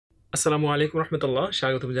আসসালামু আলাইকুম রহমতুল্লাহ,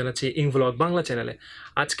 স্বাগতম জানাচ্ছি ইংভ্লগ বাংলা চ্যানেলে।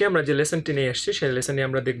 আজকে আমরা যে লেসনটি নিয়ে এসেছি সেই লেসনে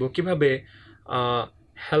আমরা দেখব কিভাবে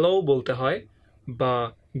হ্যালো বলতে হয় বা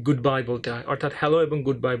গুড বাই বলতে হয়, অর্থাৎ হ্যালো এবং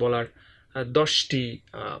গুড বাই বলার 10টি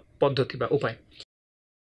পদ্ধতি বা উপায়।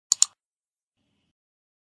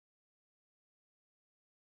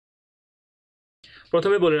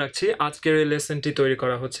 প্রথমে বলে রাখছি, আজকের এই লেসনটি তৈরি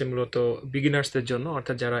করা হচ্ছে মূলত বিগিনার্সদের জন্য,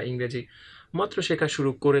 অর্থাৎ যারা ইংরেজি মাত্র শেখা শুরু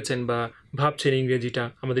করেছেন বা ভাবছেন ইংরেজিটা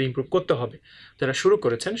আমাদের ইমপ্রুভ করতে হবে, যারা শুরু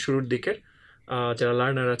করেছেন শুরুর দিকের যারা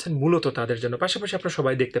লার্নার আছেন মূলত তাদের জন্য। পাশাপাশি আপনারা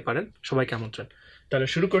সবাই দেখতে পারেন, সবাইকে আমন্ত্রণ। তাহলে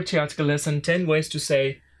শুরু করছি আজকের lesson 10 ways to say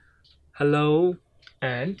hello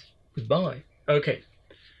and good bye. Okay,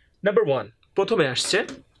 number 1 প্রথমে আসছে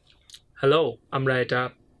হ্যালো। আমরা এটা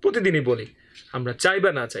প্রতিদিনই বলি, আমরা চাই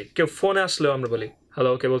বা না চাই। কেউ ফোনে আসলেও আমরা বলি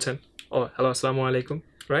হ্যালো, কে বলছেন? ও হ্যালো, আসসালামু আলাইকুম,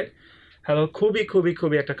 রাইট? হ্যালো খুবই খুবই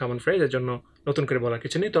খুবই একটা কমন ফ্রেজ, এর জন্য নতুন করে বলার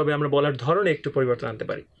কিছু নেই, তবে আমরা বলার ধরনে একটু পরিবর্তন আনতে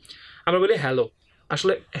পারি। আমরা বলি হ্যালো।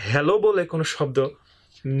 আসলে হ্যালো বলে কোনো শব্দ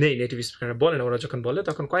নেই, নেটিভ স্পিকাররা বলে না। ওরা যখন বলে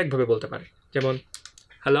তখন কয়েকভাবে বলতে পারে, যেমন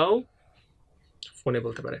হ্যালো ফোনে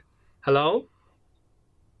বলতে পারে hello,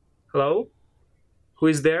 hello, who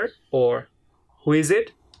is there, or who is it.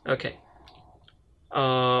 ওকে,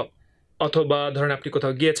 অথবা ধরেন আপনি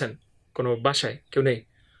কোথাও গিয়েছেন, কোনো বাসায় কেউ নেই,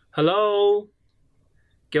 হ্যালো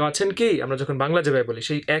কেউ আছেন কি? আমরা যখন বাংলা যেভাবে বলি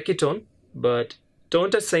সেই একই টোন, বাট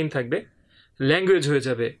টোনটা সেম থাকবে, ল্যাঙ্গুয়েজ হয়ে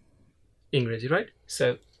যাবে ইংরেজি, রাইট? সো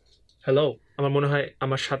হ্যালো আমার মনে হয়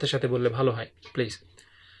আমার সাথে সাথে বললে ভালো হয়, please.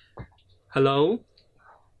 Hello,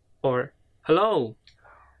 or hello,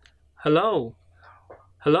 hello,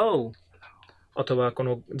 hello. অথবা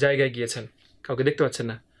কোনো জায়গায় গিয়েছেন, কাউকে দেখতে পাচ্ছেন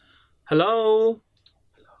না, হ্যালো,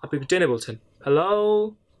 আপনি একটু টেনে বলছেন হ্যালো।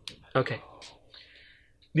 ওকে,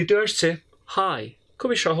 দ্বিতীয় আসছে হাই।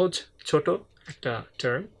 খুবই সহজ ছোট একটা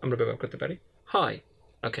টার্ম আমরা ব্যবহার করতে পারি, হাই।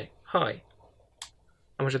 ওকে, হাই,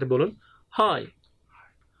 আমার সাথে বলুন হাই,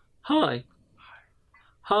 হাই,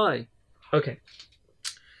 হাই। ওকে,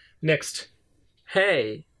 নেক্সট হেই।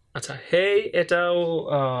 আচ্ছা, হেই এটাও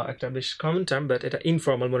একটা বেশ কমন টার্ম, বাট এটা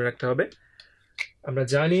ইনফর্মাল, মনে রাখতে হবে। আমরা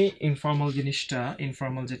জানি ইনফর্মাল জিনিসটা,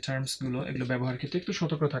 ইনফর্মাল যে টার্মসগুলো এগুলো ব্যবহার ক্ষেত্রে একটু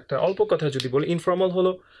সতর্ক থাকতে হয়। অল্প কথা যদি বলি, ইনফর্মাল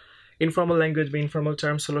হলো, ইনফর্মাল ল্যাঙ্গুয়েজ বা ইনফর্মাল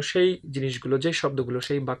টার্মস হলো সেই জিনিসগুলো, যে শব্দগুলো,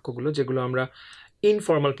 সেই বাক্যগুলো যেগুলো আমরা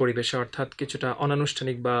ইনফর্মাল পরিবেশে, অর্থাৎ কিছুটা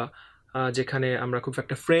অনানুষ্ঠানিক বা যেখানে আমরা খুব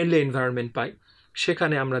একটা ফ্রেন্ডলি এনভায়রনমেন্ট পাই,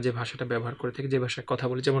 সেখানে আমরা যে ভাষাটা ব্যবহার করে থাকি, যে ভাষায় কথা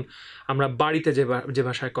বলি, যেমন আমরা বাড়িতে যে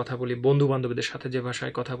ভাষায় কথা বলি, বন্ধু বান্ধবীদের সাথে যে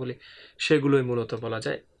ভাষায় কথা বলি, সেগুলোই মূলত বলা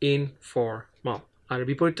যায় ইনফর্মাল। আর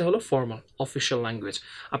বিপরীতটা হলো ফর্মাল, অফিসিয়াল ল্যাঙ্গুয়েজ।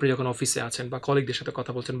 আপনি যখন অফিসে আছেন বা কলিগদের সাথে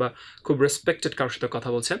কথা বলছেন বা খুব রেসপেক্টেড কারোর সাথে কথা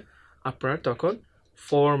বলছেন, আপনার তখন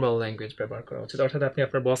ফর্মাল ল্যাঙ্গুয়েজ ব্যবহার করা উচিত। অর্থাৎ আপনি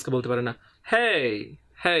আপনার বসকে বলতে পারেন না হেই,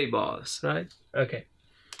 হেই বস, রাইট? ওকে,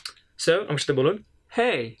 সো আমার সাথে বলুন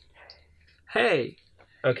হেই, হেই।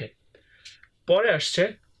 ওকে, পরে আসছে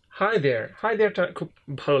হাই দেয়ার। হাই দেয়ারটা খুব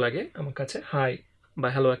ভালো লাগে আমার কাছে। হাই বা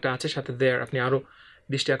হ্যালো একটা আছে, সাথে দেয়ার আপনি আরও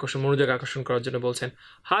দৃষ্টি আকর্ষণ, মনোযোগ আকর্ষণ করার জন্য বলছেন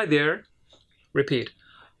hi there. Repeat,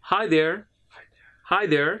 hi there, hi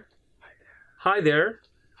there, hi there.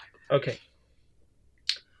 Okay,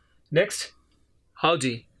 next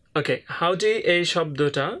Howdy. Okay, Howdy এই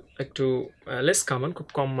শব্দটা একটু লেস কমন, খুব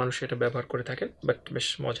কম মানুষ এটা ব্যবহার করে থাকেন, বাট বেশ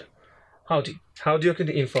মজা। হাউডি, হাউডিও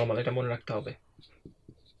কিন্তু ইনফর্মাল, এটা মনে রাখতে হবে।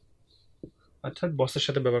 অর্থাৎ বসের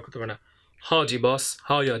সাথে ব্যবহার করতে পারে না। Howdy boss,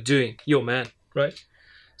 how you are doing, you man, right?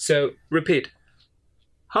 So repeat,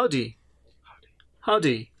 Howdy,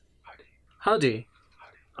 Howdy, Howdy.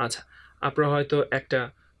 আচ্ছা, আপনারা হয়তো একটা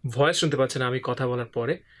ভয়েস শুনতে পাচ্ছেন আমি কথা বলার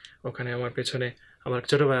পরে। ওখানে আমার পেছনে আমার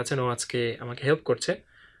ছোটো ভাই আছেন, ও আজকে আমাকে হেল্প করছে,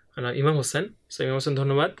 ইমাম হোসেন। সো ইমাম হোসেন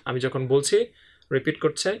ধন্যবাদ। আমি যখন বলছি রিপিট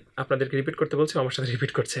করছে, আপনাদেরকে রিপিট করতে বলছি, আমার সাথে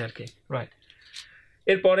রিপিট করছে আর কি, রাইট?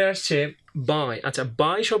 এরপরে আসছে বাই। আচ্ছা,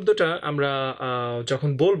 বাই শব্দটা আমরা যখন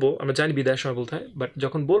বলবো, আমরা জানি বিদায়ের সময় বলতে হয়, বাট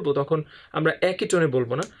যখন বলবো তখন আমরা একই টোনে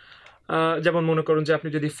বলবো না। যেমন মনে করুন যে আপনি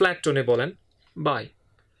যদি ফ্ল্যাট টোনে বলেন বাই,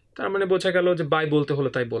 তার মানে বোঝা গেল যে বাই বলতে হলো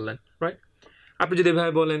তাই বললেন, রাইট? আপনি যদি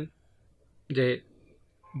এভাবে বলেন যে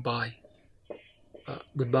বাই,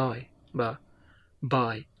 গুড বাই বা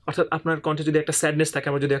বাই, অর্থাৎ আপনার কণ্ঠে যদি একটা স্যাডনেস থাকে,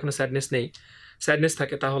 আমার যদি এখনো স্যাডনেস নেই, স্যাডনেস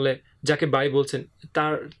থাকে, তাহলে যাকে বাই বলছেন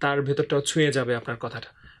তার তার ভেতরটাও ছুঁয়ে যাবে আপনার কথাটা,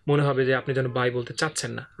 মনে হবে যে আপনি যেন বাই বলতে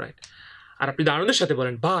চাচ্ছেন না, রাইট? আর আপনি আনন্দের সাথে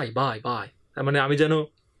বলেন বাই বাই বাই, তার মানে আমি যেন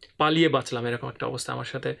পালিয়ে বাঁচলাম, এরকম একটা অবস্থা। আমার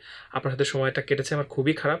সাথে, আপনার সাথে সময়টা কেটেছে আমার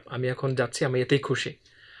খুবই খারাপ, আমি এখন যাচ্ছি, আমি এতেই খুশি।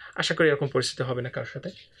 আশা করি এরকম পরিস্থিতি হবে না কারোর সাথে।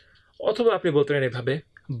 অথবা আপনি বলতে পারেন এভাবে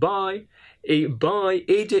বাই। এই বাই,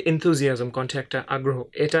 এই যে এনথুজিয়াজম, কণ্ঠে একটা আগ্রহ,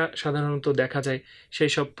 এটা সাধারণত দেখা যায় সেই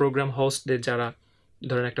সব প্রোগ্রাম হোস্টদের, যারা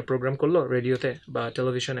ধরেন একটা প্রোগ্রাম করলো রেডিওতে বা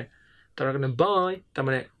টেলিভিশনে, তারা কিন্তু বাই, তার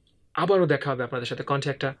মানে আবারও দেখা হবে আপনাদের সাথে, কণ্ঠে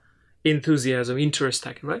একটা এনথুজিয়াজম, ইন্টারেস্ট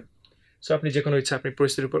থাকে, রাইট? সো আপনি যে কোনো ইচ্ছা আপনি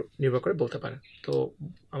পরিস্থিতির উপর নির্ভর করে বলতে পারেন তো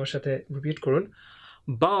আমার সাথে রিপিট করুন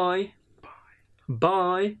বাই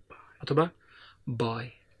বাই অথবা bye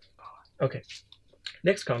okay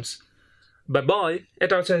next comes bye bye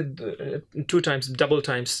এটা হচ্ছে two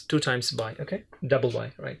times bye okay double by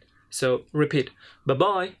right so repeat bye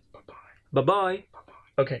bye bye bye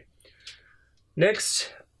okay next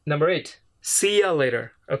number 8 see ya later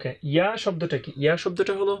ওকে ইয়া শব্দটা কি ইয়া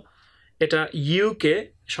শব্দটা হলো এটা ইউকে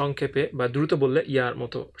সংক্ষেপে বা দ্রুত বললে ইয়ার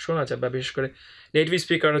মতো শোনা যায় বা বিশেষ করে নেটিভ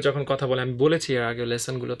স্পিকাররা যখন কথা বলে আমি বলেছি এর আগে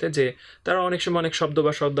লেসনগুলোতে যে তারা অনেক সময় অনেক শব্দ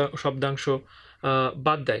বা শব্দাংশ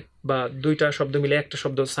বাদ দেয় বা দুইটা শব্দ মিলে একটা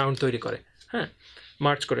শব্দ সাউন্ড তৈরি করে হ্যাঁ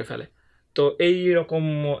মার্চ করে ফেলে তো এই রকম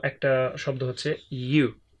একটা শব্দ হচ্ছে ইউ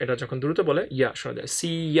এটা যখন দ্রুত বলে ইয়া শোনা যায়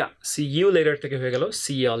সি ইউ লেটার থেকে হয়ে গেল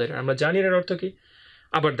সি ইয়া লেটার আমরা জানি এর অর্থ কি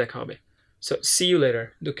আবার দেখা হবে সো সি ইউ লেটার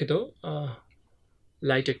দুঃখিত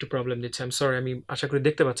লাইট একটু প্রবলেম দিচ্ছে আই এম সরি আমি আশা করি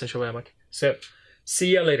দেখতে পাচ্ছেন সবাই আমাকে সো সি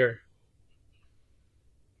ইয়া লেটার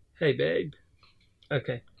হেই বেব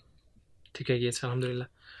ওকে ঠিক হয়ে গিয়েছে আলহামদুলিল্লাহ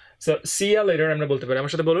সো সি ইয়া লেটার আমরা বলতে পারি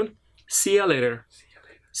আমার সাথে বলুন সি ইয়া লেটার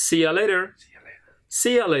সি ইয়া লেটার সি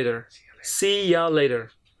ইয়া লেটার সি ইয়া লেটার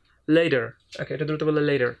later okay এটা দ্রুত বললে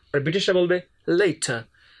later আর ব্রিটিশরা বলবে later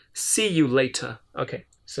see you later okay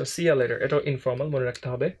so see you later এটা ইনফর্মাল মনে রাখতে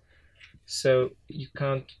হবে so you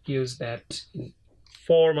can't use that in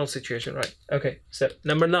formal situation right okay so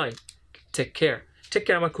number 9 take care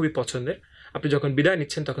আমার খুবই পছন্দের আপনি যখন বিদায়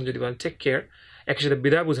নিচ্ছেন তখন যদি বলেন take care একই সাথে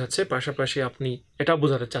বিদায় বোঝাচ্ছে পাশাপাশি আপনি এটাও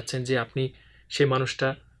বোঝাতে চাচ্ছেন যে আপনি সেই মানুষটা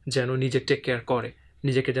যেন নিজে টেক কেয়ার করে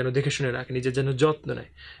নিজেকে যেন দেখে শুনে রাখে নিজের যেন যত্ন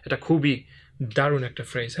নেয় এটা খুবই দারুণ একটা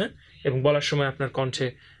ফ্রেজ হ্যাঁ এবং বলার সময় আপনার কণ্ঠে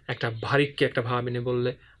একটা ভারিক্যে একটা ভাব এনে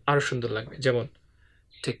বললে আরও সুন্দর লাগবে যেমন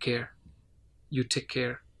take care you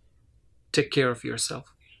take care of your self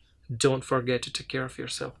don't forget to take care of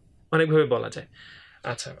your self অনেকভাবে বলা যায়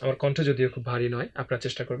আচ্ছা আমার কণ্ঠ যদিও খুব ভারী নয় আপনারা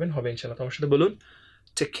চেষ্টা করবেন হবে ইনশাআল্লাহ আমার সাথে বলুন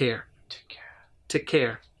take care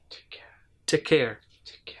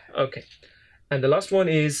okay and the last one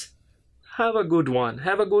is have a good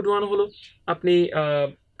one হলো আপনি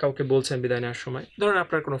কাউকে বলছেন বিদায় নেওয়ার সময় ধরুন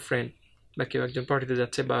আপনার কোনো ফ্রেন্ড বা কেউ একজন পার্টিতে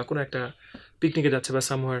যাচ্ছে বা কোনো একটা পিকনিকে যাচ্ছে বা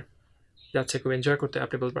সামহার যাচ্ছে খুব এনজয় করতে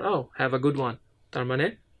আপনি বলবেন ও হ্যাভ আ গুড ওয়ান তার মানে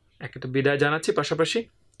একে তো বিদায় জানাচ্ছি পাশাপাশি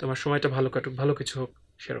তোমার সময়টা ভালো কাটুক ভালো কিছু হোক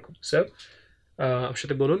সেরকম সো আমার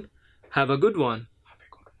সাথে বলুন have a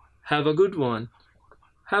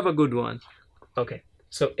good one okay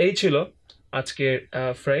so এই ছিল আজকের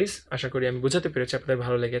ফ্রেজ আশা করি আমি বোঝাতে পেরেছি আপনাদের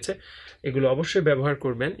ভালো লেগেছে এগুলো অবশ্যই ব্যবহার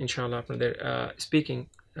করবেন ইনশাআল্লাহ আপনাদের স্পিকিং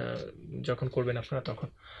যখন করবেন আপনারা তখন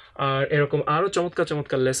আর এরকম আরও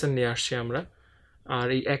চমৎকার লেসন নিয়ে আসছি আমরা আর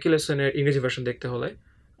এই একই লেসনের ইংরেজি ভার্সন দেখতে হলে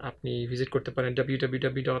আপনি ভিজিট করতে পারেন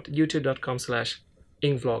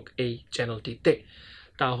www.youtube.com/ingvlog এই চ্যানেলটিতে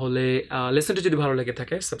তাহলে লেসনটি যদি ভালো লেগে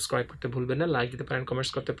থাকে সাবস্ক্রাইব করতে ভুলবেন না লাইক দিতে পারেন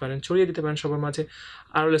কমেন্টস করতে পারেন ছড়িয়ে দিতে পারেন সবার মাঝে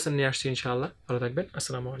আরও লেসন নিয়ে আসছি ইনশাআল্লাহ ভালো থাকবেন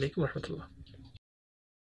আসসালামু আলাইকুম রহমতুল্লাহ